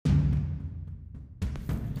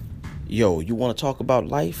Yo, you want to talk about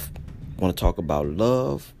life? Want to talk about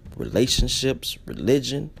love, relationships,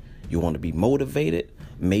 religion? You want to be motivated,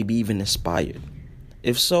 maybe even inspired?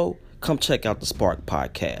 If so, come check out the Spark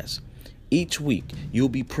Podcast. Each week, you'll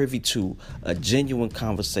be privy to a genuine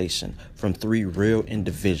conversation from three real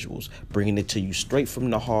individuals, bringing it to you straight from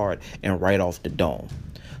the heart and right off the dome.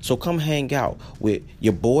 So come hang out with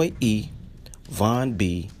your boy E, Von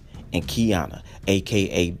B, and Kiana,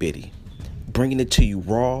 aka Biddy, bringing it to you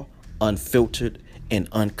raw, unfiltered, and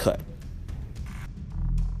uncut.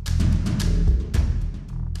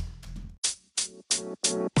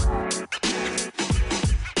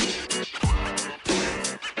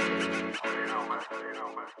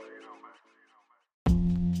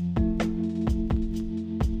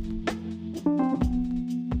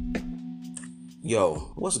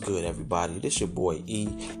 Yo, what's good, everybody? This your boy E,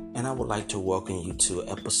 and I would like to welcome you to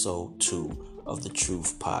episode 2 of the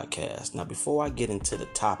Truth Podcast. Now, before I get into the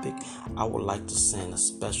topic, I would like to send a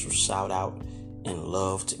special shout out and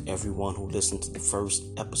love to everyone who listened to the first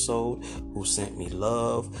episode, who sent me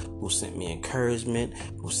love, who sent me encouragement,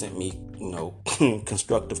 who sent me,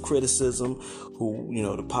 constructive criticism, who,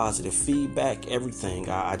 the positive feedback, everything.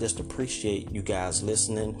 I just appreciate you guys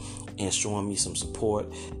listening and showing me some support.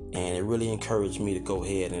 And it really encouraged me to go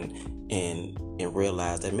ahead and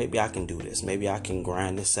realize that maybe I can do this. Maybe I can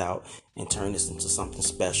grind this out and turn this into something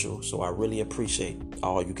special. So I really appreciate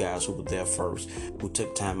all you guys who were there first, who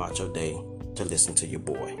took time out your day to listen to your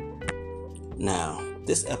boy. Now,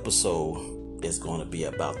 this episode is going to be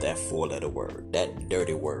about that 4-letter word, that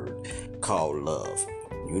dirty word called love.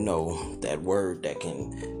 You know, that word that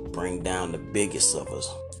can bring down the biggest of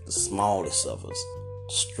us, the smallest of us,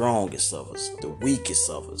 strongest of us, the weakest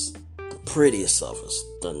of us, the prettiest of us,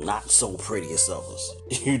 the not so prettiest of us,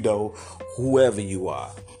 whoever you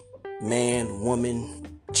are, man,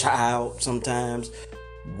 woman, child, sometimes,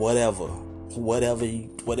 whatever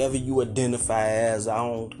you identify as, I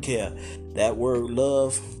don't care. That word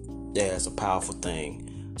love, that's a powerful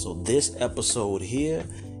thing. So this episode here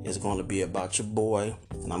is going to be about your boy,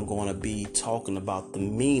 and I'm going to be talking about the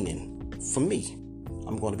meaning for me.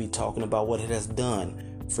 I'm going to be talking about what it has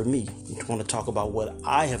done for me. I'm going to talk about what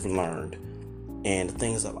I have learned and the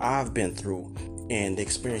things that I've been through and the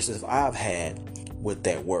experiences I've had with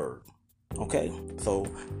that word. Okay, so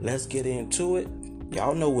let's get into it.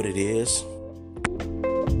 Y'all know what it is.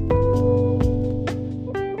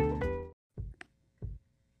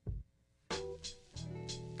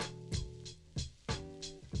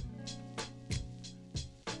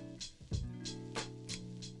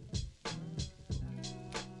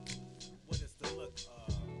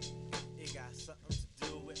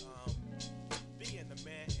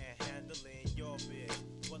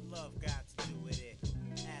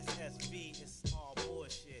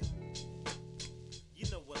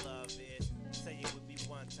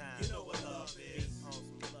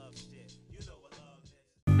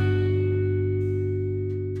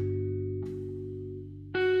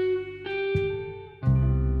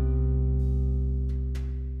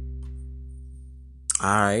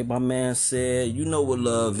 Alright, my man said, you know what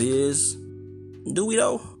love is. Do we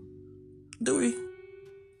though? Do we?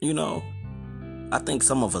 I think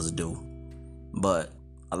some of us do. But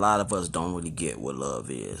a lot of us don't really get what love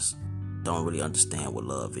is. Don't really understand what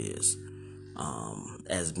love is.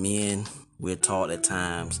 As men, we're taught at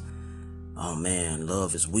times, oh man,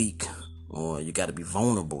 love is weak. Or you gotta be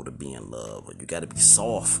vulnerable to be in love. Or you gotta be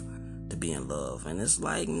soft to be in love. And it's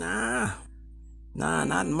like, Nah,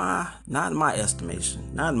 not in my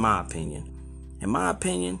estimation, not in my opinion. In my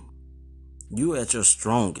opinion, you're at your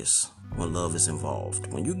strongest when love is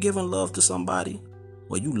involved. When you're giving love to somebody,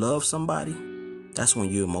 or you love somebody, that's when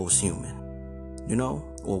you're most human,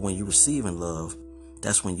 or when you're receiving love,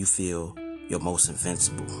 that's when you feel you're most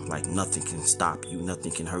invincible. Like nothing can stop you,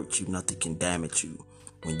 nothing can hurt you, nothing can damage you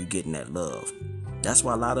when you're getting that love. That's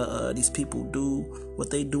why a lot of these people do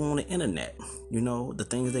what they do on the internet. The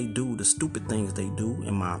things they do, the stupid things they do,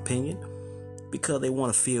 in my opinion, because they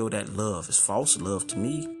want to feel that love. It's false love to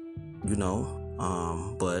me,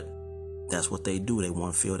 but that's what they do. They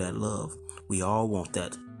want to feel that love. We all want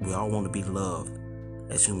that. We all want to be loved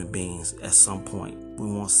as human beings at some point.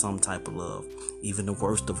 We want some type of love. Even the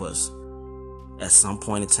worst of us, at some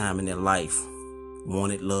point in time in their life,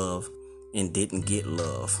 wanted love and didn't get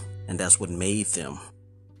love. And that's what made them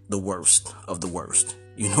the worst of the worst.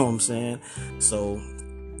 You know what I'm saying? So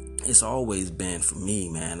it's always been for me,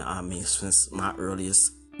 man. I mean, since my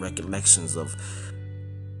earliest recollections of,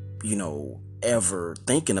 ever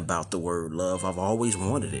thinking about the word love, I've always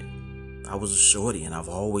wanted it. I was a shorty, and I've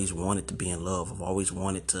always wanted to be in love. I've always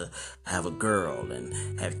wanted to have a girl and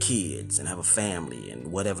have kids and have a family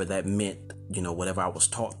and whatever that meant, whatever I was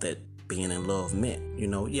taught that being in love meant.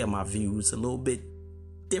 Yeah, my views a little bit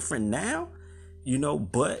different now,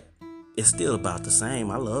 but it's still about the same.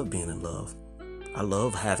 I love being in love. I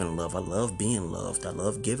love having love. I love being loved. I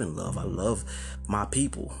love giving love. I love my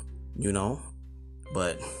people,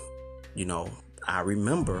 but, I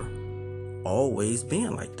remember always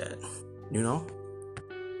being like that, and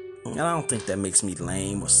I don't think that makes me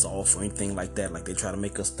lame or soft or anything like that. Like they try to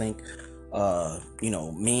make us think,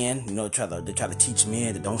 men, they try to teach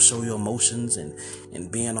men to don't show your emotions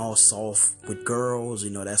and being all soft with girls,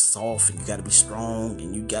 that's soft and you got to be strong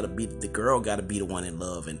and the girl got to be the one in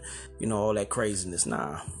love and, all that craziness.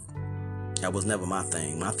 Nah, that was never my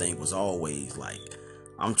thing. My thing was always like,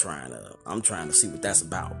 I'm trying to see what that's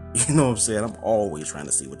about. You know what I'm saying? I'm always trying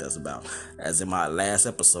to see what that's about. As in my last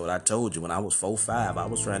episode, I told you when I was 4-5, I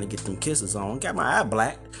was trying to get them kisses on, got my eye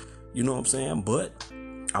blacked. You know what I'm saying? But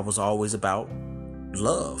I was always about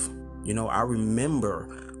love. I remember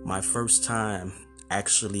my first time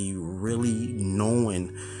actually really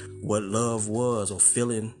knowing what love was or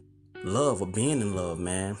feeling love or being in love,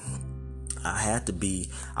 man. I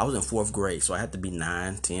was in 4th grade, so I had to be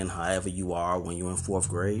 9, 10, however you are when you're in 4th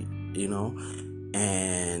grade,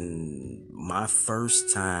 and my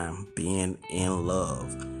first time being in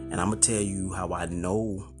love. And I'm going to tell you how I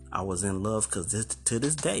know I was in love, because to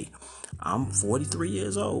this day, I'm 43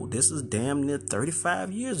 years old. This is damn near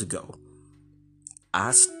 35 years ago.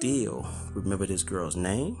 I still remember this girl's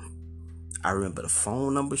name. I remember the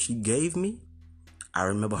phone number she gave me. I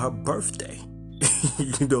remember her birthday.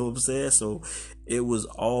 You know what I'm saying? So it was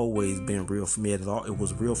always been real for me. It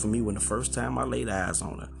was real for me when the first time I laid eyes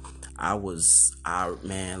on her. I was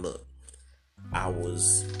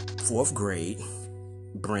 4th grade,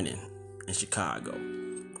 Brennan in Chicago,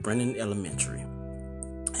 Brennan Elementary.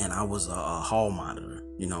 And I was a hall monitor,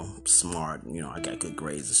 smart, I got good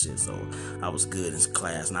grades and shit. So I was good in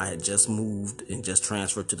class, and I had just moved and just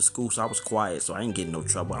transferred to the school. So I was quiet, so I didn't get in no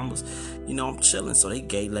trouble. I'm chilling. So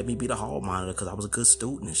they let me be the hall monitor because I was a good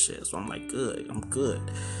student and shit. So I'm like, good, I'm good.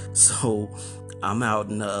 So I'm out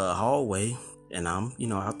in the hallway and I'm,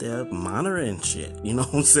 out there monitoring shit, I'm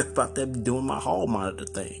out there doing my hall monitor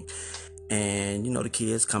thing. And, the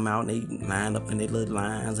kids come out and they line up in their little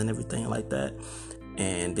lines and everything like that.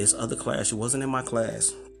 And this other class, she wasn't in my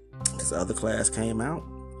class. This other class came out,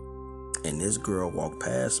 and this girl walked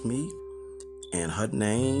past me, and her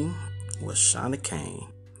name was Shauna Kane.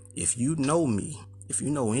 If you know me, if you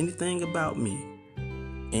know anything about me,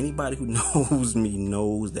 anybody who knows me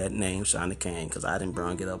knows that name, Shauna Kane, because I didn't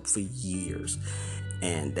bring it up for years.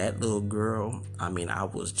 And that little girl, I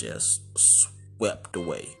was just swept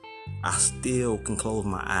away. I still can close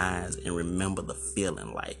my eyes and remember the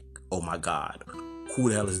feeling like, oh my God, who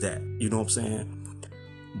the hell is that? You know what I'm saying?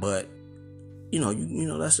 But,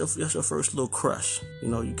 that's your first little crush.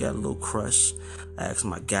 You got a little crush. I asked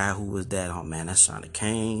my guy who was that. Oh man, that's Shauna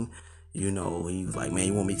Kane. He was like, man,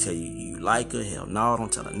 you want me to tell you you like her? Hell no,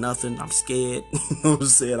 don't tell her nothing. I'm scared. You know what I'm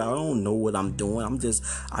saying? I don't know what I'm doing.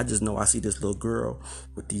 I just know I see this little girl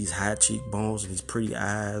with these high cheekbones and these pretty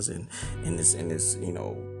eyes and this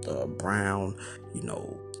brown,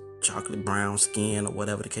 chocolate brown skin or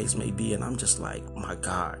whatever the case may be. And I'm just like, my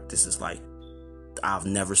God, this is like, I've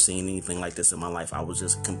never seen anything like this in my life. I was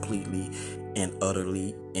just completely and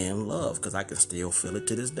utterly in love, because I can still feel it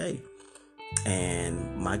to this day.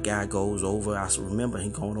 And my guy goes over. I remember he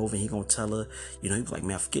going over and he gonna tell her, he was like,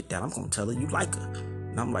 man, forget that. I'm gonna tell her you like her.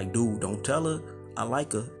 And I'm like, dude, don't tell her I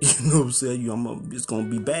like her. You know what I'm saying? It's gonna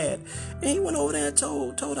be bad. And he went over there and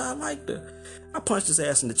told her I liked her. I punched his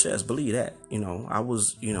ass in the chest. Believe that. I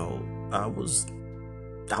was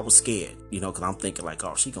scared, because I'm thinking like,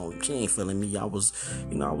 oh, she ain't feeling me. I was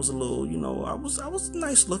a little, I was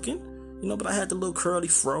nice looking, but I had the little curly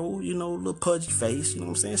fro, little pudgy face, you know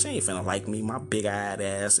what I'm saying? She ain't finna like me, my big eyed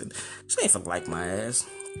ass, and she ain't finna like my ass.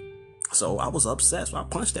 So I was upset, so I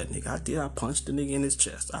punched that nigga. I punched the nigga in his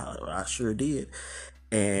chest. I sure did.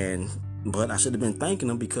 But I should have been thanking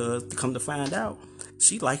him, because to come to find out,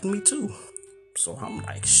 she liked me too. So I'm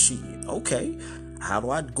like, shit, okay, how do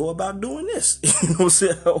I go about doing this? You know what I'm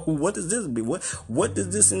saying? What does this be? What does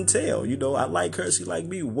this entail? I like her, she like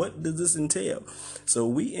me. What does this entail? So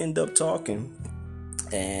we end up talking,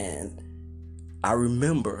 and I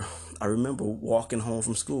remember walking home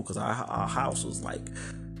from school, because our house was like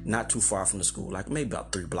not too far from the school, like maybe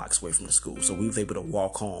about 3 blocks away from the school. So we was able to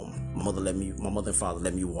walk home. My mother and father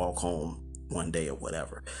let me walk home one day or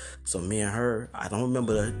whatever. So me and her, I don't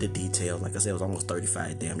remember the details. Like I said, it was almost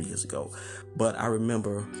 35 damn years ago. But I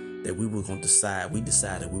remember that we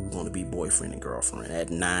decided we were going to be boyfriend and girlfriend at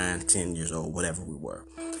 9, 10 years old, whatever we were.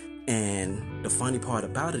 And the funny part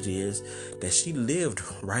about it is that she lived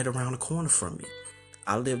right around the corner from me.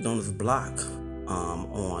 I lived on this block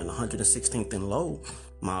on 116th and Low,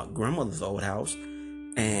 my grandmother's old house.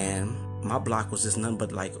 And my block was just nothing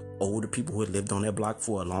but like older people who had lived on that block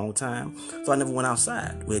for a long time. So I never went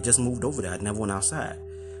outside. We had just moved over there. I never went outside.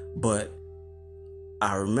 But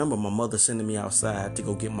I remember my mother sending me outside to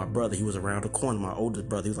go get my brother. He was around the corner. My oldest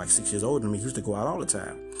brother, he was like 6 years older than me. He used to go out all the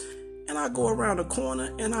time. And I go around the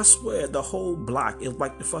corner, and I swear the whole block, it was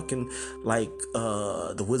like the fucking, like,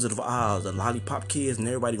 the Wizard of Oz, the Lollipop Kids, and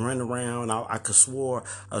everybody running around. I swore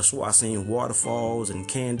I seen waterfalls and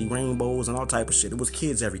candy rainbows and all type of shit. It was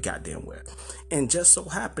kids every goddamn where. And just so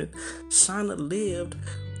happened, Shauna lived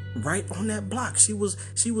right on that block. She was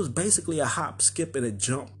basically a hop, skip, and a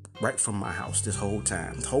jump right from my house this whole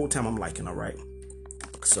time. The whole time I'm liking her, right?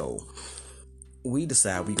 So we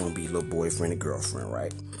decide we gonna be little boyfriend and girlfriend,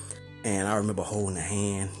 right? And I remember holding a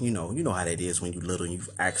hand. You know how that is when you little and you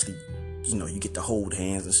actually, you get to hold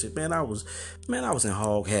hands and shit. Man, I was in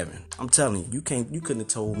hog heaven. I'm telling you, you couldn't have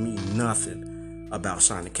told me nothing about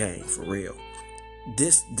Shauna Kane, for real.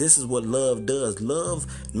 This is what love does. Love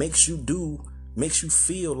makes you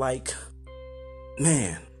feel like,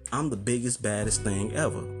 man, I'm the biggest, baddest thing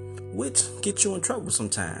ever, which gets you in trouble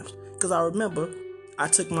sometimes. Because I remember I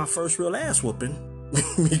took my first real ass whooping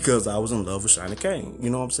because I was in love with Shauna Kane. You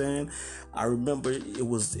know what I'm saying? I remember it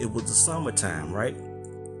was the summertime, right?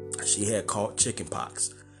 She had caught chicken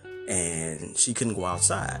pox and she couldn't go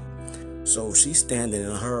outside. So she's standing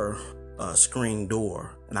in her screen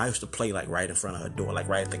door, and I used to play like right in front of her door, like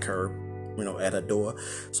right at the curb, at her door.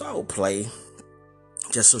 So I would play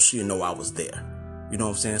just so she'd know I was there. You know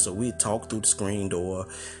what I'm saying? So we'd talk through the screen door,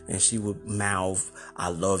 and she would mouth, "I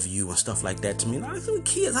love you," and stuff like that to me. And I was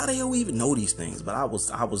kids, how the hell we even know these things? But I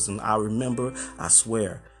remember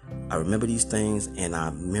these things, and I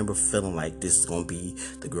remember feeling like this is going to be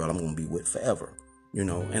the girl I'm going to be with forever.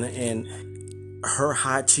 And her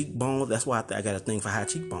high cheekbones, that's why I got a thing for high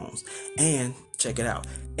cheekbones. And check it out.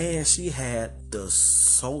 And she had the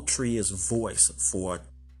sultriest voice for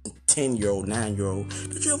 10-year-old, 9-year-old.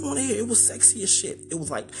 Did you ever want to hear? It was sexy as shit. It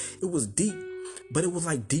was deep, but it was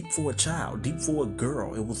like deep for a child, deep for a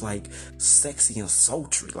girl. It was like sexy and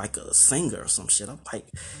sultry, like a singer or some shit. I'm like,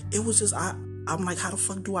 it was just, I'm like, how the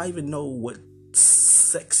fuck do I even know what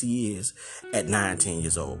sexy is at 9, 10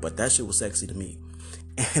 years old? But that shit was sexy to me.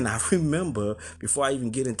 And I remember, before I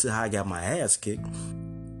even get into how I got my ass kicked,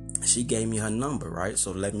 she gave me her number, right?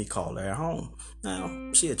 So let me call her at home.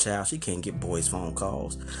 Now, she a child. She can't get boys' phone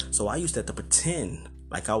calls. So I used to have to pretend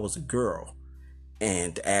like I was a girl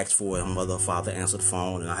and to ask for her mother or father answer the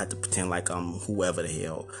phone. And I had to pretend like I'm whoever the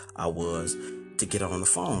hell I was to get her on the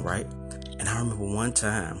phone, right? And I remember one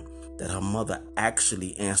time that her mother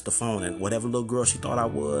actually answered the phone. And whatever little girl she thought I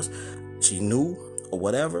was, she knew or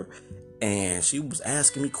whatever. And she was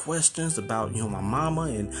asking me questions about, my mama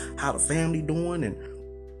and how the family doing and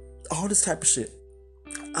all this type of shit.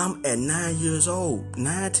 I'm at 9 years old,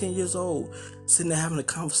 9, 10 years old, sitting there having a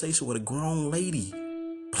conversation with a grown lady,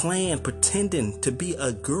 pretending to be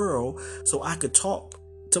a girl so I could talk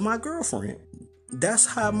to my girlfriend. That's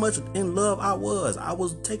how much in love I was. I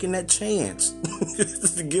was taking that chance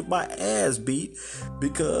to get my ass beat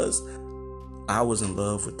because I was in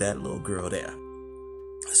love with that little girl there.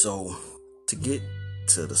 So to get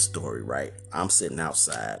to the story, right? I'm sitting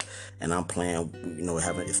outside and I'm playing,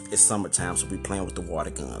 it's summertime, so we playing with the water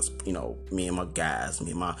guns. Me and my guys,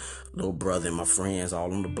 me and my little brother and my friends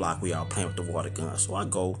all on the block, we all playing with the water guns. So I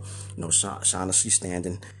go, Shauna, she's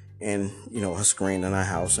standing in, her screen in our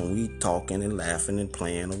house, and we talking and laughing and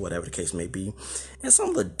playing or whatever the case may be. And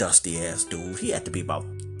some little dusty ass dude, he had to be about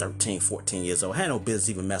 13, 14 years old, had no business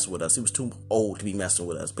even messing with us. He was too old to be messing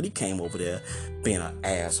with us, but he came over there being an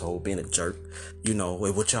asshole, being a jerk. Hey,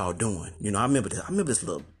 what y'all doing? I remember this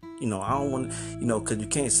little, I don't want to, because you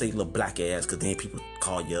can't say little black ass, because then people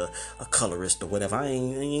call you a colorist or whatever. I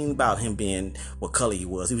ain't about him being what color he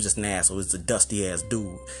was. He was just an asshole. He was a dusty ass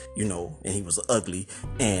dude, and he was ugly,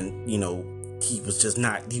 and, he was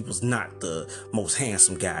not the most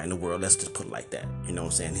handsome guy in the world. Let's just put it like that. You know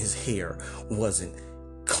what I'm saying? His hair wasn't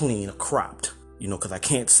clean or cropped, because I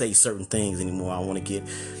can't say certain things anymore. I want to get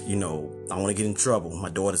in trouble. My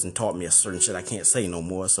daughters and taught me a certain shit I can't say no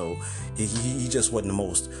more. So he just wasn't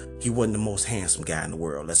the most handsome guy in the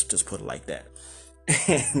world. Let's just put it like that.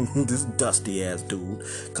 And this dusty ass dude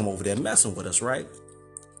come over there messing with us, right?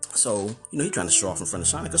 So, he trying to show off in front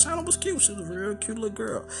of Shauna because Shauna was cute. She was a real cute little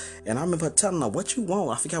girl. And I remember telling her, what you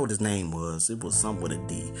want? I forgot what his name was. It was something with a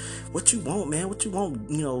D. What you want, man? What you want?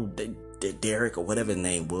 Derek or whatever his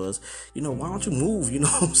name was. Why don't you move? You know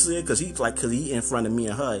what I'm saying? Because he in front of me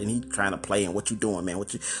and her and he trying to play. And what you doing, man?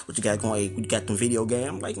 What you got going? You got them video game?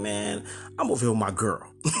 I'm like, man, I'm over here with my girl.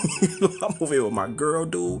 I'm over here with my girl,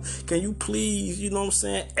 dude. Can you please, you know what I'm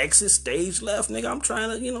saying? Exit stage left, nigga. I'm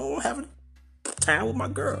trying to, have a time with my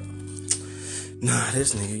girl. Nah,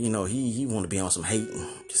 this nigga, he want to be on some hating.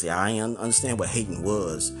 You see, I ain't understand what hating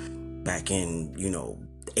was back in,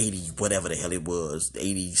 80, whatever the hell it was,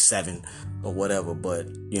 87 or whatever. But,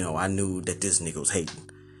 I knew that this nigga was hating.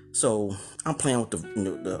 So I'm playing with the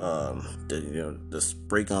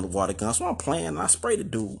spray gun, the water gun. So I'm playing and I sprayed the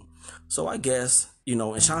dude. So I guess, and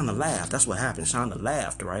Shauna laughed. That's what happened. Shauna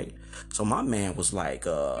laughed, right? So my man was like,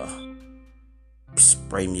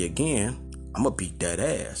 spray me again. I'm gonna beat that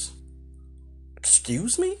ass.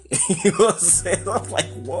 Excuse me? You know what I'm saying? I'm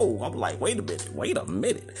like, whoa. I'm like, wait a minute. I'm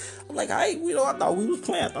like, I thought we was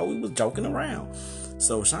playing. I thought we was joking around.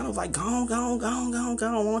 So Shauna was like, go on. Why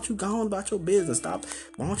don't you go on about your business? Stop.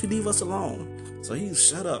 Why don't you leave us alone? So he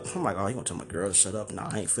shut up. I'm like, oh, you gonna tell my girl to shut up? Nah,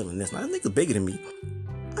 I ain't feeling this. Now, this nigga's bigger than me.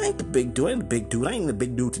 I ain't the big dude. I ain't the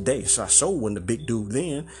big dude today. So I sure wasn't the big dude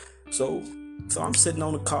then. So I'm sitting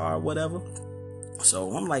on the car, whatever.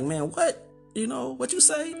 So I'm like, man, what? What you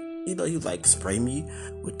say? He was like, spray me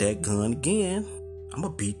with that gun again. I'm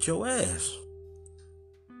gonna beat your ass.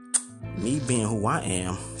 Me being who I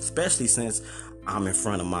am, especially since I'm in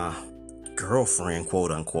front of my girlfriend,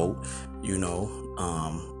 quote unquote,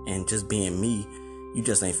 and just being me, you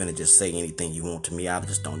just ain't finna just say anything you want to me. I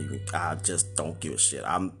just don't give a shit.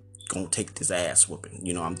 I'm gonna take this ass whooping.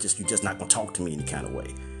 You just not gonna talk to me any kind of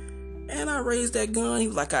way. And I raised that gun. He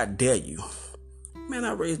was like, I dare you. Man,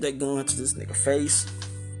 I raised that gun to this nigga face.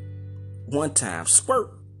 One time,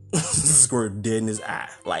 squirt. Squirt dead in his eye.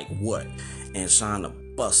 Like, what? And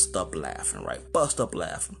Shauna bust up laughing, right?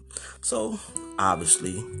 So,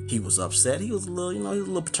 obviously, he was upset. He was a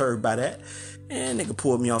little perturbed by that. And nigga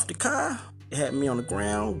pulled me off the car. Had me on the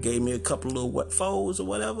ground. Gave me a couple of little wet folds or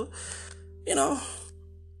whatever. It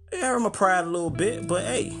hurt my pride a little bit. But,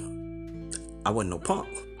 hey, I wasn't no punk.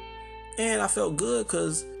 And I felt good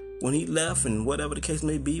because when he left and whatever the case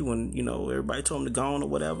may be, when, everybody told him to go on or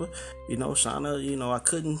whatever, Shauna, I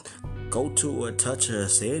couldn't go to her, touch her,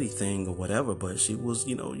 say anything or whatever, but she was,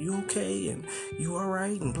 you okay and you all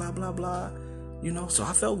right and blah, blah, blah, so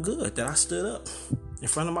I felt good that I stood up in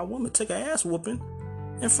front of my woman, took her ass whooping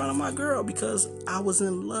in front of my girl because I was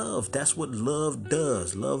in love. That's what love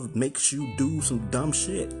does. Love makes you do some dumb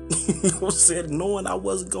shit. Knowing I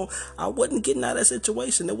wasn't getting out of that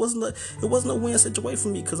situation. It wasn't a win situation for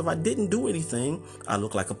me because if I didn't do anything, I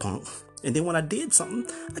looked like a punk. And then when I did something,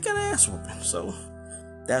 I got an ass whooping. So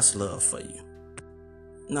that's love for you.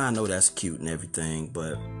 Now I know that's cute and everything,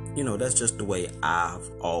 but that's just the way I've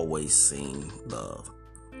always seen love.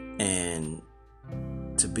 And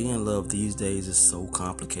to be in love these days is so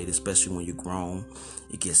complicated, especially when you're grown.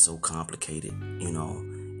 It gets so complicated,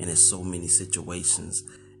 and there's so many situations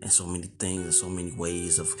and so many things and so many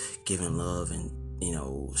ways of giving love and,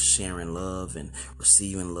 sharing love and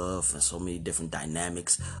receiving love and so many different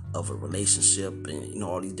dynamics of a relationship and,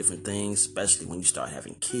 all these different things, especially when you start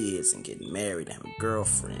having kids and getting married and having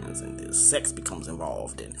girlfriends and the sex becomes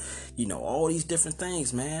involved and, all these different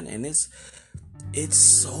things, man. And it's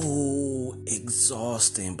so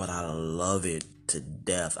exhausting, but I love it to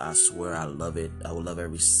death. I swear I love it. I will love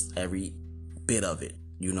every bit of it,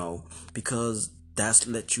 because that's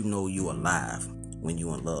let you know you alive when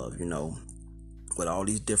you in love, with all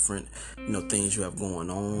these different, things you have going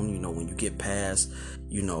on, when you get past,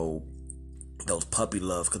 those puppy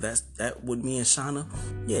love, because that with me and Shauna,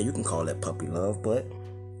 yeah, you can call that puppy love, but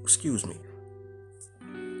excuse me,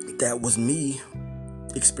 that was me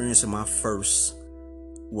experiencing my first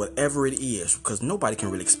whatever it is, because nobody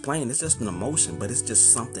can really explain. It's just an emotion, but it's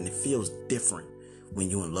just something. It feels different when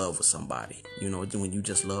you're in love with somebody, when you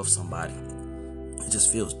just love somebody. It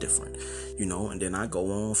just feels different, and then I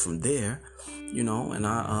go on from there, and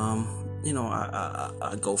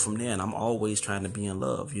I go from there, and I'm always trying to be in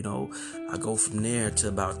love, I go from there to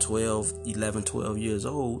about 12 years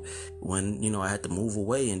old when, I had to move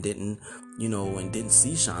away and didn't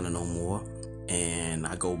see Shauna no more. And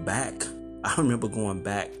I go back. I remember going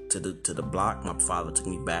back to the block. My father took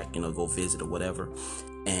me back, go visit or whatever.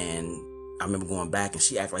 And I remember going back and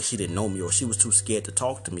she acted like she didn't know me or she was too scared to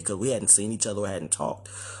talk to me because we hadn't seen each other or hadn't talked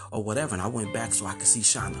or whatever. And I went back so I could see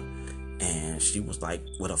Shauna. And she was like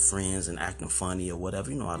with her friends and acting funny or whatever.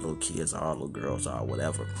 How little kids are, little girls are,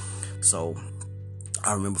 whatever. So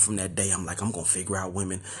I remember from that day, I'm like, I'm going to figure out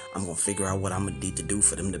women. I'm going to figure out what I'm going to need to do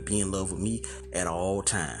for them to be in love with me at all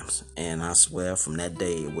times. And I swear from that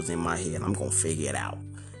day, it was in my head, I'm going to figure it out.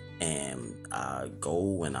 And I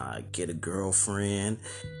go and I get a girlfriend,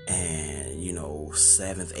 and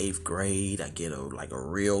 7th, 8th grade, I get a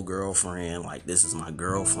real girlfriend. Like, this is my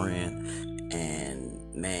girlfriend.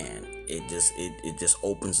 And man, it just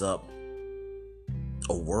opens up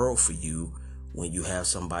a world for you when you have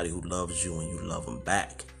somebody who loves you and you love them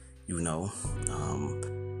back.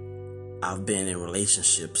 I've been in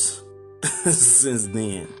relationships since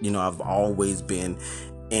then. I've always been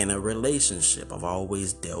in a relationship. I've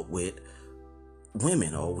always dealt with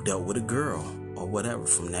women or dealt with a girl or whatever.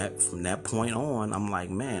 From that point on, I'm like,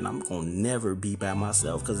 man, I'm gonna never be by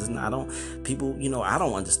myself, because I don't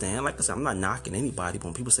understand. Like I said, I'm not knocking anybody, but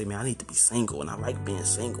when people say, man, I need to be single and I like being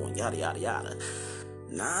single and yada yada yada,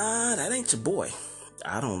 nah, that ain't your boy.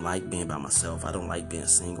 I don't like being by myself. I don't like being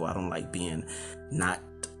single. I don't like being not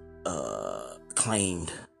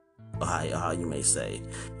claimed, how you may say.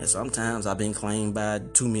 And sometimes I've been claimed by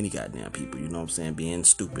too many goddamn people, you know what I'm saying, being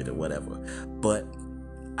stupid or whatever. But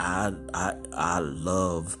I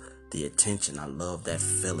love the attention. I love that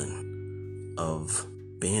feeling of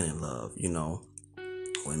being in love.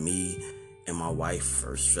 When me and my wife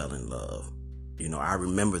first fell in love, I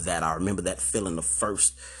remember that. I remember that feeling, the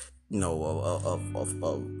first, of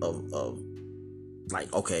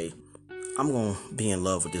like, okay, I'm going to be in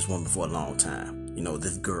love with this woman for a long time.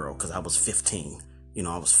 This girl, because I was 15.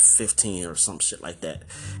 I was 15 or some shit like that.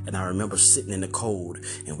 And I remember sitting in the cold,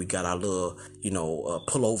 and we got our little,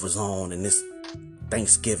 pullovers on, and this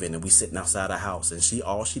Thanksgiving, and we sitting outside the house, and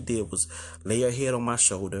all she did was lay her head on my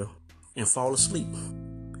shoulder and fall asleep.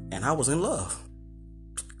 And I was in love.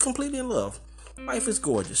 Completely in love. Wife is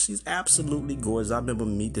gorgeous. She's absolutely gorgeous. I remember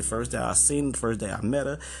the first day I seen her, the first day I met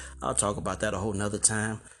her. I'll talk about that a whole nother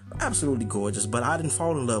time. Absolutely gorgeous. But I didn't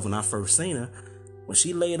fall in love when I first seen her. When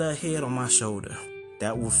she laid her head on my shoulder,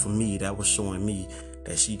 that was, for me, that was showing me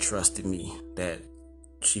that she trusted me, that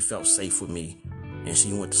she felt safe with me, and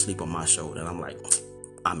she went to sleep on my shoulder. And I'm like,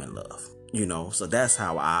 I'm in love. So that's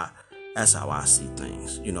how I see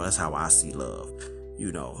things. That's how I see love.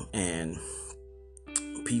 And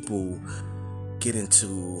people get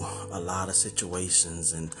into a lot of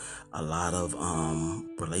situations and a lot of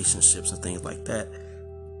relationships and things like that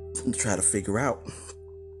and try to figure out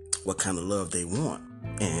what kind of love they want.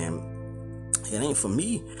 And it ain't for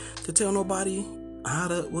me to tell nobody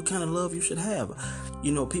what kind of love you should have.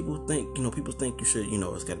 People think you should,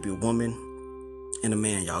 it's got to be a woman and a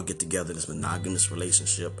man. Y'all get together, this monogamous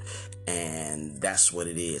relationship, and that's what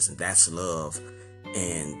it is, and that's love.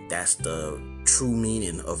 And that's the true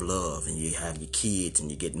meaning of love. And you have your kids, and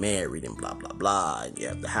you get married, and blah, blah, blah. And you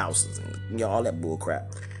have the houses, and all that bull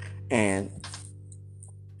crap. And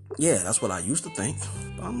yeah, that's what I used to think.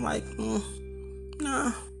 But I'm like,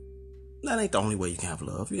 nah, that ain't the only way you can have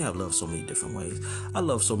love. You can have love so many different ways. I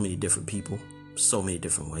love so many different people, so many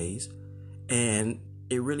different ways. And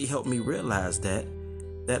it really helped me realize that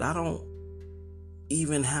I don't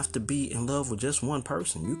even have to be in love with just one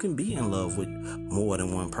person. You can be in love with more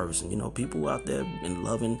than one person. People out there in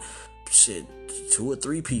loving shit 2 or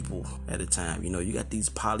 3 people at a time. You got these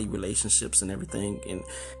poly relationships and everything,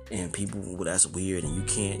 and people, well, that's weird, and you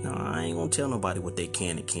can't. No, I ain't gonna tell nobody what they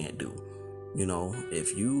can and can't do.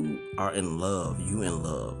 If you are in love, you in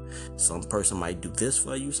love. Some person might do this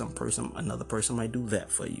for you. Another person might do that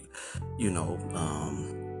for you.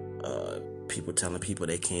 People telling people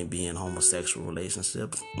they can't be in homosexual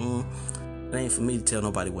relationships. It ain't for me to tell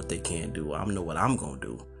nobody what they can't do. I know what I'm gonna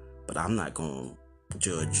do, but I'm not gonna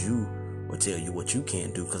judge you or tell you what you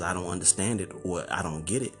can't do because I don't understand it or I don't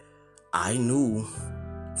get it. I knew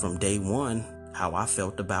from day one how I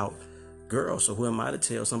felt about girls. So who am I to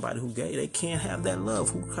tell somebody who gay they can't have that love?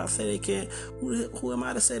 Who can I say they can't? Who am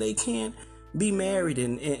I to say they can't be married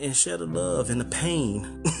and share the love and the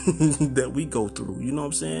pain that we go through? You know what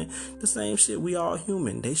I'm saying? The same shit. We all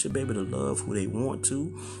human. They should be able to love who they want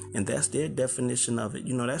to, and that's their definition of it.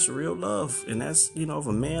 That's real love, and that's if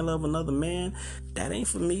a man love another man, that ain't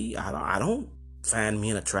for me. I don't find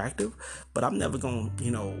men attractive, but I'm never gonna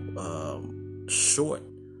short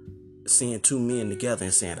seeing 2 men together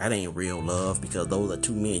and saying that ain't real love because those are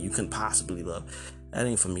 2 men you couldn't possibly love. That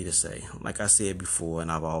ain't for me to say. Like I said before, and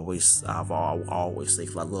I've always said,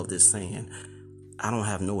 because I love this saying, I don't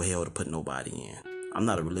have no hell to put nobody in. I'm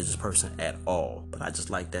not a religious person at all, but I just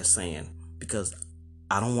like that saying because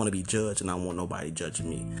I don't want to be judged, and I don't want nobody judging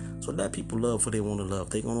me. So let people love who they want to love.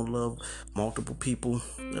 They're going to love multiple people.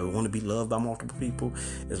 They want to be loved by multiple people.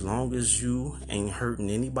 As long as you ain't hurting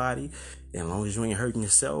anybody, and as long as you ain't hurting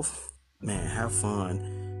yourself, man, have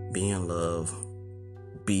fun, be in love,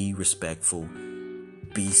 be respectful,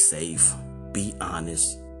 be safe, be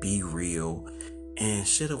honest, be real, and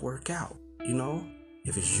shit'll work out. You know,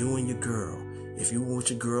 if it's you and your girl, if you were with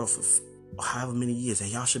your girl for however many years, and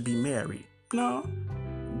y'all should be married. No,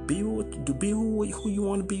 be who you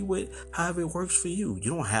want to be with, however it works for you.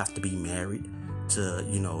 You don't have to be married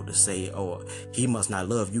to say, oh, he must not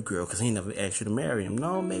love you, girl, because he never asked you to marry him.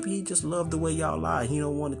 No, maybe he just loved the way y'all lie. He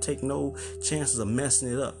don't want to take no chances of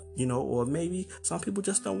messing it up, or maybe some people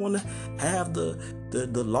just don't want to have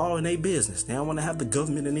the law in their business. They don't want to have the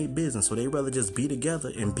government in their business. So they rather just be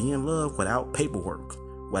together and be in love without paperwork,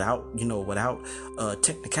 without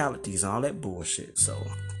technicalities and all that bullshit. So,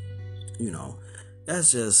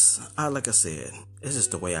 that's just, like I said, it's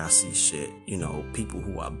just the way I see shit. People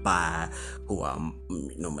who are bi, who are,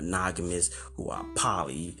 monogamous, who are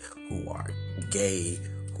poly, who are gay,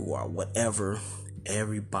 who are whatever.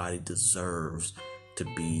 Everybody deserves to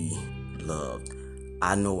be loved.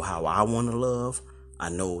 I know how I want to love. I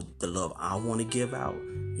know the love I want to give out,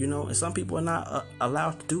 and some people are not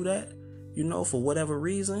allowed to do that, for whatever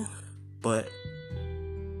reason. But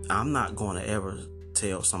I'm not going to ever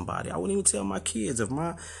tell somebody. I wouldn't even tell my kids. If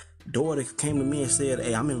my daughter came to me and said,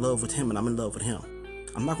 hey, I'm in love with him and I'm in love with him,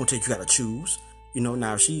 I'm not going to tell you got to choose.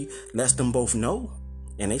 Now if she lets them both know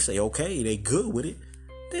and they say, okay, they good with it,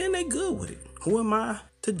 then they good with it. Who am I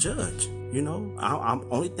to judge? I'm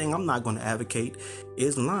only thing I'm not going to advocate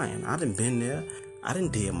is lying. I done been there. I done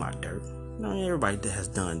did my dirt. Everybody that has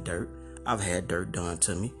done dirt. I've had dirt done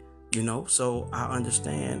to me. So I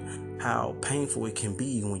understand how painful it can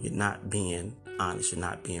be when you're not being honest, you're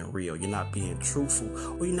not being real, you're not being truthful,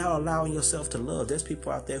 or you're not allowing yourself to love. There's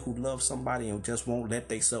people out there who love somebody and just won't let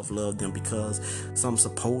themselves love them because something's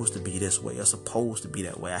supposed to be this way or supposed to be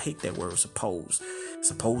that way. I hate that word, supposed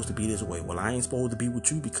to be this way. Well, I ain't supposed to be with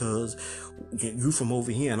you because you from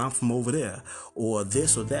over here and I'm from over there, or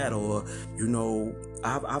this or that, or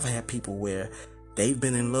I've had people where they've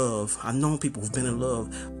been in love. I've known people who've been in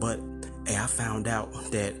love, but I found out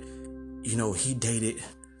that he dated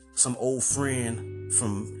some old friend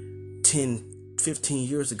from 10, 15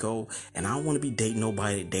 years ago, and I don't want to be dating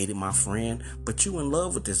nobody that dated my friend, but you in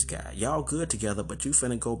love with this guy. Y'all good together, but you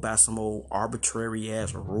finna go by some old arbitrary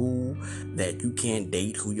ass rule that you can't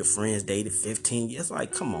date who your friends dated 15 years.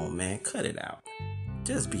 Like, come on, man, cut it out.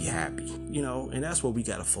 Just be happy, and that's what we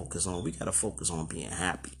gotta focus on. We gotta focus on being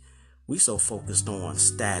happy. We so focused on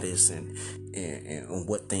status and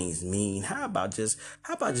what things mean. How about just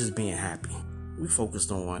being happy? We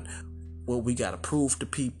focused on what we gotta prove to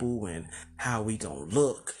people and how we gonna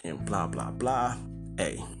look and blah blah blah.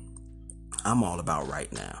 Hey, I'm all about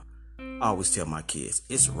right now. I always tell my kids,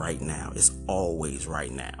 it's right now. It's always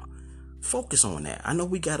right now. Focus on that. I know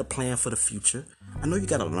we got a plan for the future. I know you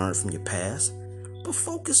gotta learn from your past. But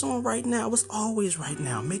focus on right now. It's always right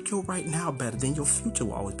now. Make your right now better. Then your future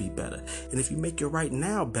will always be better. And if you make your right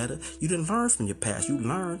now better, you didn't learn from your past. You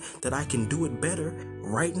learn that I can do it better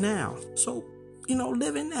right now. So,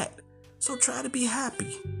 live in that. So try to be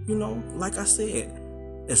happy. Like I said,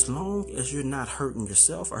 as long as you're not hurting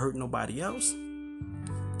yourself or hurting nobody else,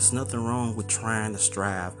 there's nothing wrong with trying to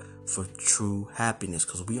strive for true happiness,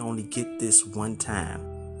 because we only get this one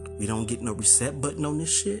time. We don't get no reset button on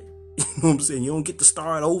this shit. You know what I'm saying? You don't get to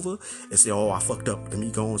start over and say, oh, I fucked up, let me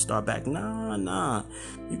go and start back. Nah.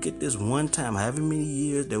 You get this one time, however many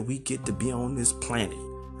years that we get to be on this planet,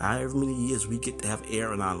 however many years we get to have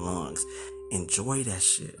air in our lungs. Enjoy that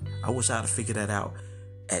shit. I wish I'd have figured that out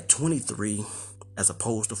at 23 as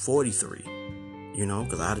opposed to 43.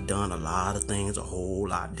 Because I'd have done a lot of things a whole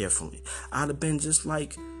lot differently. I'd have been just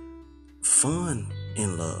like fun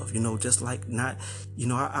in love, just like not,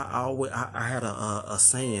 I had a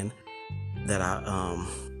saying that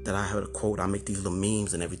I heard a quote. I make these little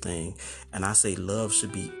memes and everything, and I say love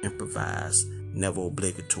should be improvised, never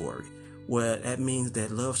obligatory. Well, that means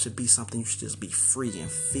that love should be something you should just be free and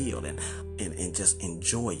feel and just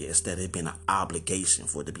enjoy it, instead of it being an obligation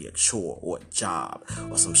for it to be a chore or a job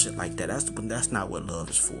or some shit like that. That's not what love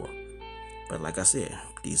is for. But like I said,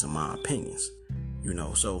 these are my opinions,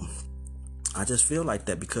 so I just feel like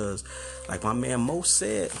that because, like my man Mo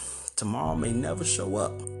said, tomorrow may never show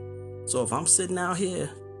up. So if I'm sitting out here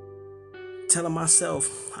telling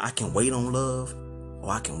myself I can wait on love,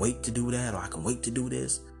 or I can wait to do that, or I can wait to do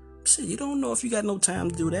this, shit, you don't know if you got no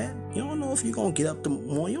time to do that. You don't know if you're going to get up the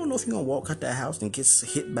morning. You don't know if you're going to walk out that house and get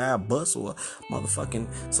hit by a bus, or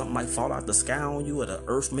motherfucking something might fall out the sky on you, or the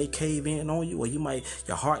earth may cave in on you, or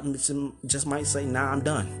your heart just might say, nah, I'm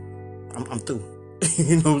done. I'm through.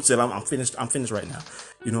 You know what I'm saying? I'm finished right now.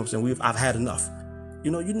 You know what I'm saying? I've had enough.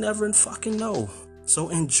 You never fucking know. So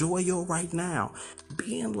enjoy your right now.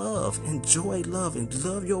 Be in love. Enjoy love and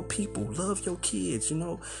love your people. Love your kids,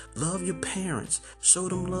 Love your parents. Show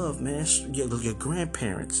them love, man. Your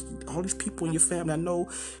grandparents. All these people in your family. I know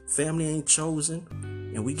family ain't chosen.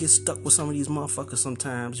 And we get stuck with some of these motherfuckers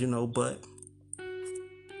sometimes, but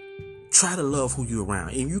try to love who you're around.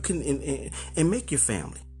 And you can and make your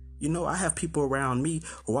family. I have people around me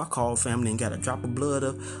who I call family and got a drop of blood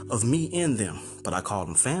of me in them. But I call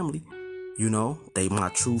them family. They my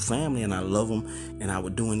true family and I love them and I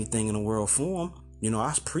would do anything in the world for them.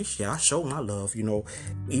 I show my love,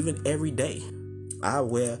 even every day. I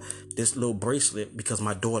wear this little bracelet because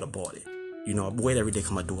my daughter bought it. I wear it every day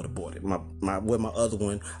because my daughter bought it. I wear my other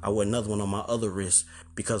one. I wear another one on my other wrist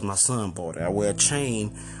because my son bought it. I wear a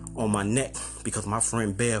chain on my neck because my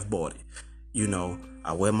friend Bev bought it.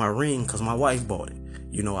 I wear my ring because my wife bought it.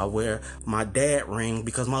 I wear my dad ring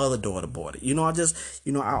because my other daughter bought it.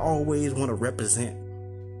 I always want to represent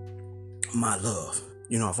my love.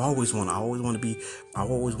 I always want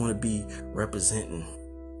to be representing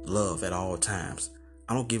love at all times.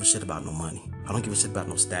 I don't give a shit about no money. I don't give a shit about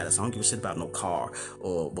no status. I don't give a shit about no car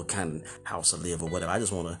or what kind of house I live or whatever. I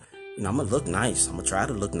just want to, I'm going to look nice. I'm going to try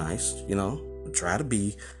to look nice, try to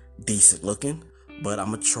be decent looking, but I'm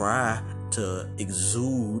going to try to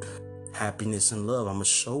exude happiness and love. I'm going to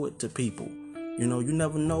show it to people. You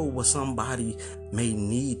never know what somebody may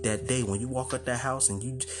need that day when you walk out that house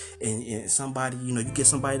and somebody, you get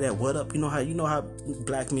somebody that what up, you know how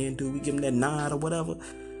black men do, we give them that nod or whatever.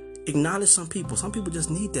 Acknowledge some people. Some people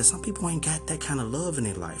just need that. Some people ain't got that kind of love in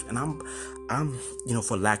their life. And I'm,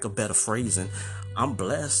 for lack of better phrasing, I'm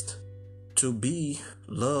blessed to be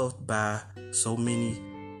loved by so many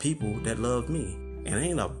people that love me. And it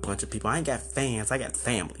ain't a bunch of people. I ain't got fans. I got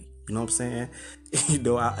family. You know what I'm saying?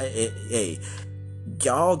 Hey,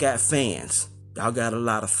 y'all got fans. Y'all got a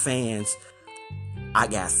lot of fans. I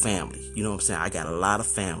got family. You know what I'm saying? I got a lot of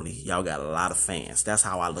family. Y'all got a lot of fans. That's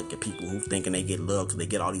how I look at people who thinking they get love because they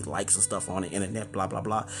get all these likes and stuff on the internet, blah, blah,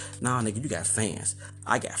 blah. Nah, nigga, you got fans.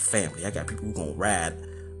 I got family. I got people who gonna ride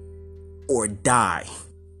or die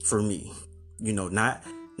for me.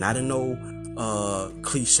 Not in no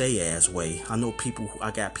cliche ass way. I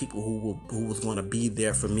got people who was gonna be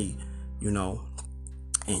there for me,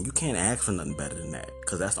 and you can't ask for nothing better than that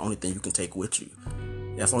because that's the only thing you can take with you.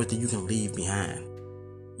 That's the only thing you can leave behind.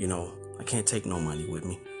 I can't take no money with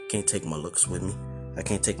me. Can't take my looks with me. I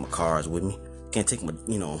can't take my cars with me. Can't take my,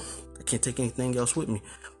 I can't take anything else with me.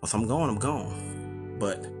 If I'm gone, I'm gone.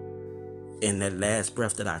 But in that last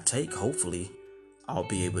breath that I take, hopefully, I'll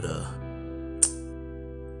be able to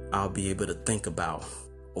think about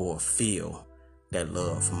or feel that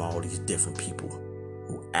love from all these different people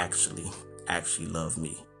who actually love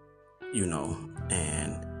me,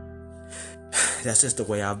 and that's just the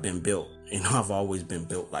way I've been built. I've always been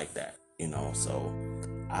built like that, so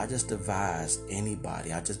I just advise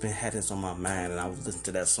anybody. I just been had this on my mind and I was listening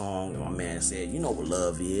to that song and my man said, what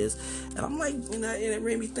love is? And I'm like, and it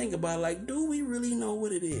made me think about like, do we really know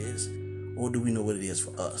what it is? Or do we know what it is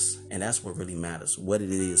for us? And that's what really matters, what it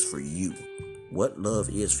is for you. What love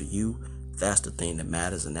is for you, that's the thing that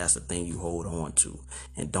matters and that's the thing you hold on to.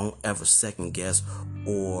 And don't ever second guess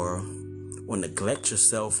or neglect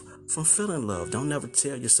yourself from feeling love. Don't ever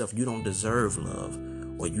tell yourself you don't deserve love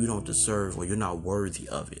or you don't deserve or you're not worthy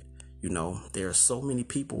of it. There are so many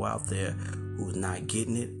people out there who's not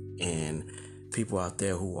getting it and people out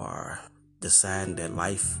there who are deciding that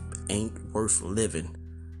life ain't worth living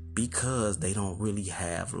because they don't really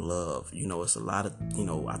have love. It's a lot of,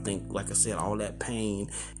 I think, like I said, all that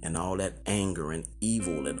pain and all that anger and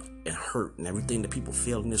evil and hurt and everything that people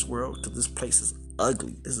feel in this world, because this place is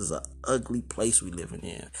ugly. This is an ugly place we living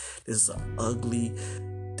in. This is an ugly,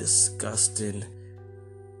 disgusting,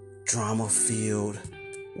 drama-filled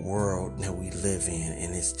world that we live in,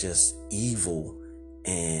 and it's just evil.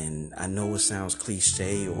 And I know it sounds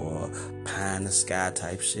cliche or pie in the sky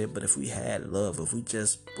type shit, but if we had love, if we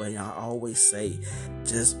just, I always say,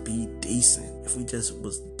 just be decent. If we just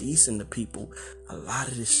was decent to people, a lot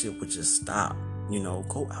of this shit would just stop.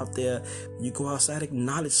 Go out there, you go outside,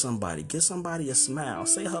 acknowledge somebody, give somebody a smile,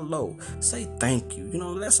 say hello, say thank you.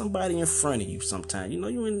 Let somebody in front of you sometime.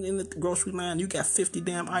 You in the grocery line, you got 50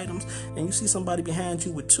 damn items, and you see somebody behind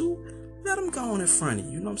you with 2. Let them go on in front of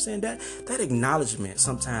you. You know what I'm saying? That acknowledgement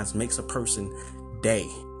sometimes makes a person day.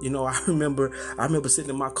 I remember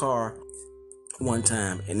sitting in my car one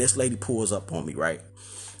time and this lady pulls up on me, right?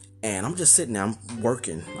 And I'm just sitting there, I'm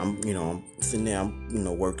working. I'm sitting there,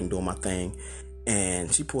 I'm working, doing my thing.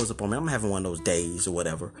 And she pulls up on me. I'm having one of those days or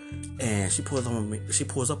whatever. And she pulls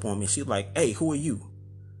up on me. She's like, "Hey, who are you?"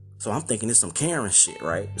 So I'm thinking it's some Karen shit,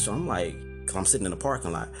 right? So I'm like, Cause I'm sitting in the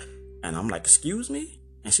parking lot. And I'm like, excuse me?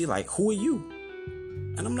 And she like, who are you?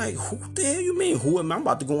 And I'm like, who the hell you mean? Who am I? I'm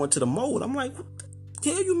about to go into the mode. I'm like, what the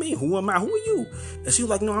hell you mean? Who am I? Who are you? And she was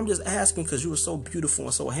like, no, I'm just asking because you were so beautiful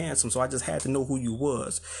and so handsome. So I just had to know who you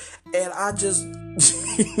was. And I just,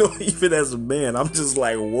 even as a man, I'm just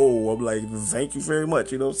like, whoa. I'm like, thank you very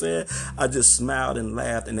much. You know what I'm saying? I just smiled and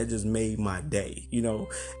laughed, and it just made my day,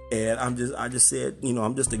 And I just said,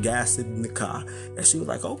 I'm just a guy sitting in the car. And she was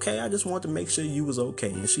like, okay, I just wanted to make sure you was okay.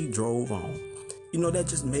 And she drove on. That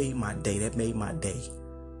just made my day. That made my day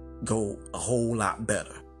go a whole lot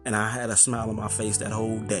better. And I had a smile on my face that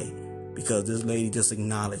whole day because this lady just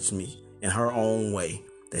acknowledged me in her own way,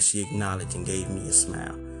 that she acknowledged and gave me a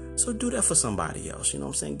smile. So do that for somebody else. You know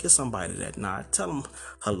what I'm saying? Get somebody that nod. Tell them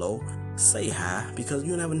hello. Say hi, because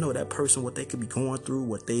you never know that person, what they could be going through,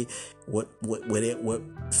 what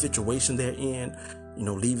situation they're in,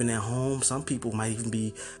 leaving their home. Some people might even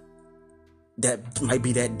be, that might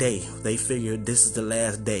be that day. They figure this is the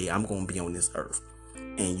last day I'm going to be on this earth.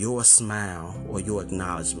 And your smile or your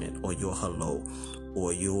acknowledgement or your hello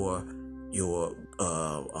or your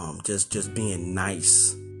just being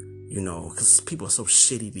nice, because people are so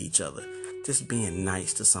shitty to each other. Just being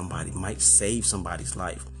nice to somebody might save somebody's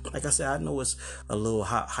life. Like I said, I know it's a little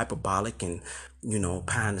hyperbolic and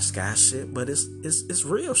pie in the sky shit, but it's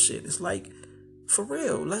real shit. It's like, for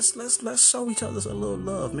real. Let's show each other a little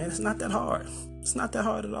love, man. It's not that hard. It's not that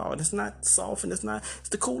hard at all. It's not soft, and it's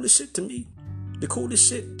the coolest shit to me. The coolest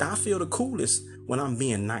shit, I feel the coolest when I'm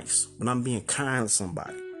being nice, when I'm being kind to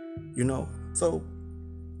somebody, So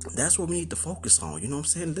that's what we need to focus on, you know what I'm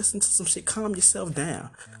saying? Listen to some shit, calm yourself down.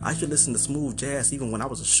 I used to listen to smooth jazz even when I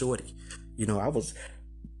was a shorty. I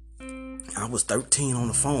was 13 on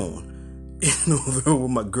the phone, with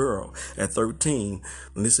my girl at 13,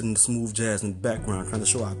 listening to smooth jazz in the background, trying to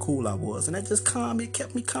show how cool I was. And that just it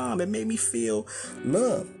kept me calm. It made me feel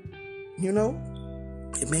love,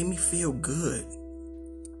 It made me feel good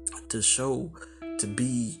to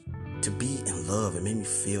be in love. It made me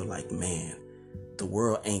feel like, man, the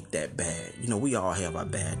world ain't that bad. We all have our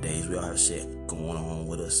bad days. We all have shit going on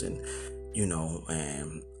with us. And,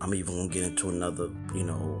 and I'm even going to get into another,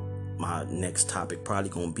 my next topic probably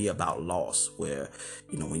going to be about loss, where,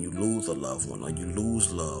 when you lose a loved one or you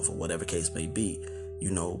lose love or whatever case may be,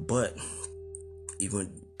 but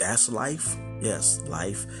even that's life. Yes,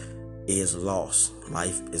 life is loss.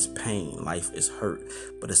 Life is pain. Life is hurt.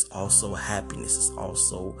 But it's also happiness. It's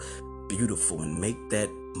also beautiful. And make that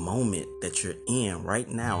moment that you're in right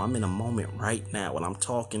now. I'm in a moment right now when I'm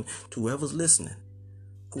talking to whoever's listening.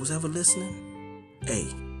 Who's ever listening? Hey,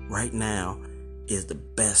 right now is the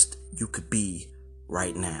best you could be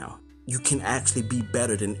right now. You can actually be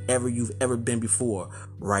better than you've ever been before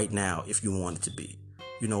right now if you want it to be.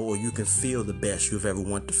 Or you can feel the best you've ever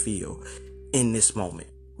wanted to feel in this moment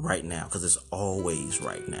right now, because it's always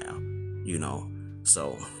right now,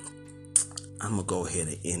 So I'm gonna go ahead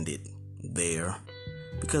and end it there,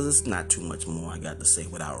 because it's not too much more I got to say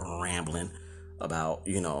without rambling about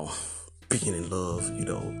being in love,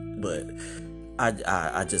 but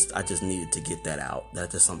I just needed to get that out.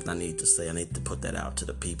 That's just something I need to say. I need to put that out to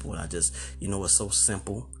the people. And I just, it's so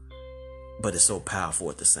simple, but it's so powerful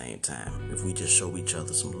at the same time. If we just show each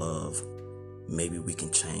other some love, maybe we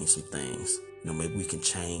can change some things. Maybe we can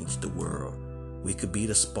change the world. We could be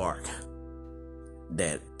the spark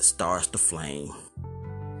that starts the flame,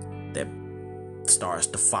 that starts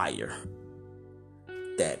the fire,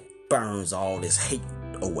 that burns all this hate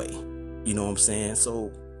away. You know what I'm saying?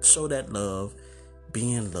 So show that love,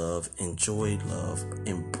 be in love, enjoy love,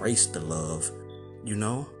 embrace the love,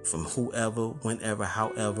 from whoever, whenever,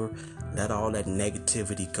 however. Let all that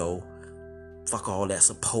negativity go. Fuck all that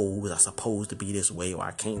I'm supposed to be this way, or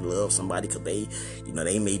I can't love somebody because they,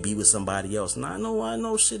 they may be with somebody else. And I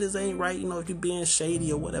know shit ain't right, if you're being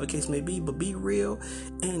shady or whatever case may be, but be real.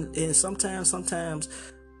 And sometimes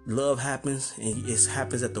love happens, and it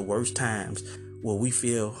happens at the worst times where we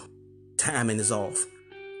feel timing is off.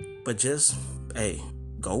 But just, hey,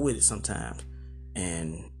 go with it sometimes.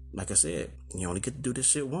 And like I said, you only get to do this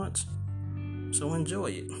shit once. So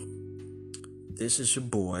enjoy it. This is your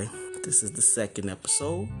boy. This is the second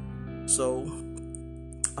episode. So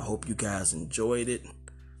I hope you guys enjoyed it.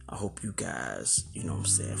 I hope you guys,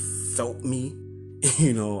 felt me.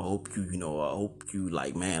 I hope you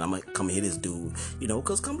like, man, I'm gonna come hear this dude,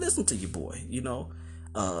 cause come listen to your boy,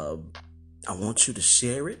 I want you to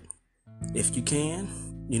share it if you can,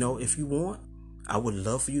 if you want. I would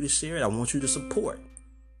love for you to share it. I want you to support.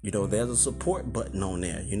 There's a support button on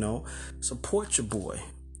there, support your boy.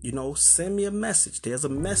 Send me a message. There's a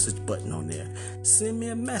message button on there. Send me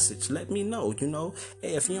a message. Let me know,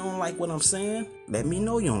 Hey, if you don't like what I'm saying, let me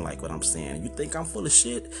know you don't like what I'm saying. You think I'm full of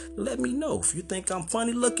shit? Let me know. If you think I'm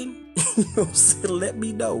funny looking, let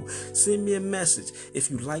me know. Send me a message. If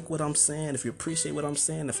you like what I'm saying, if you appreciate what I'm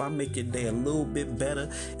saying, if I make your day a little bit better,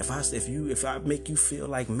 if I make you feel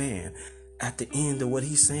like, man, at the end of what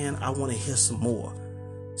he's saying, I want to hear some more.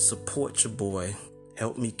 Support your boy.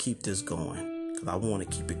 Help me keep this going, because I want to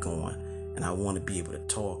keep it going, and I want to be able to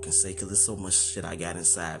talk and say, because there's so much shit I got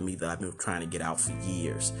inside me that I've been trying to get out for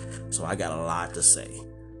years. So I got a lot to say.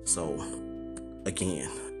 So again,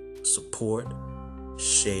 support,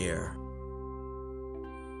 share,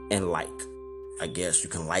 and like. I guess you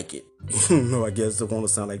can like it. I guess it won't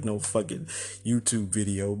sound like no fucking YouTube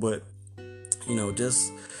video, but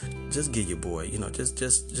just give your boy,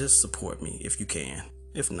 just support me if you can.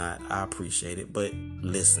 If not, I appreciate it. But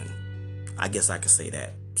listen, I guess I could say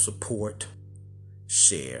that. Support,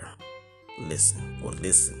 share,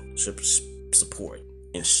 listen, support,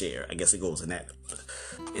 and share. I guess it goes in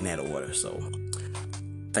that order. So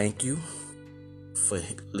thank you for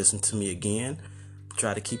listening to me again.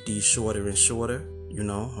 Try to keep these shorter and shorter.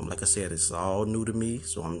 Like I said, it's all new to me,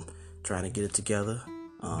 so I'm trying to get it together.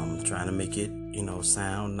 Trying to make it,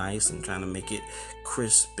 sound nice, and trying to make it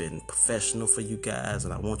crisp and professional for you guys.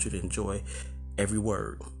 And I want you to enjoy every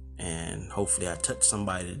word. And hopefully I touched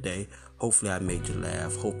somebody today. Hopefully I made you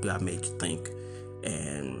laugh. Hopefully I made you think.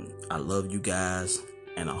 And I love you guys.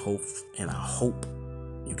 And I hope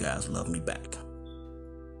you guys love me back.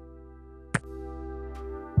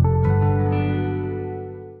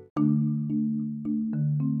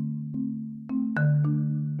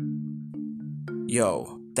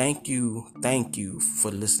 Yo, thank you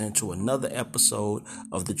for listening to another episode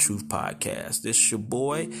of the Truth Podcast. This is your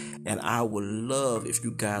boy, and I would love if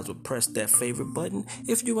you guys would press that favorite button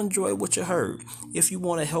if you enjoy what you heard. If you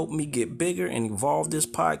want to help me get bigger and evolve this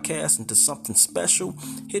podcast into something special,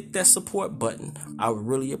 hit that support button. I would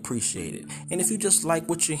really appreciate it. And if you just like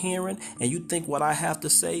what you're hearing and you think what I have to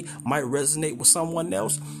say might resonate with someone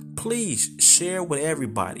else, please share with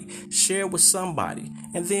everybody. Share with somebody.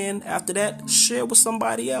 And then after that, share with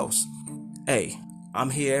somebody else. Hey, I'm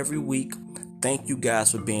here every week. Thank you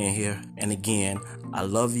guys for being here. And again, I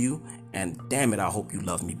love you. And damn it, I hope you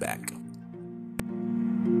love me back.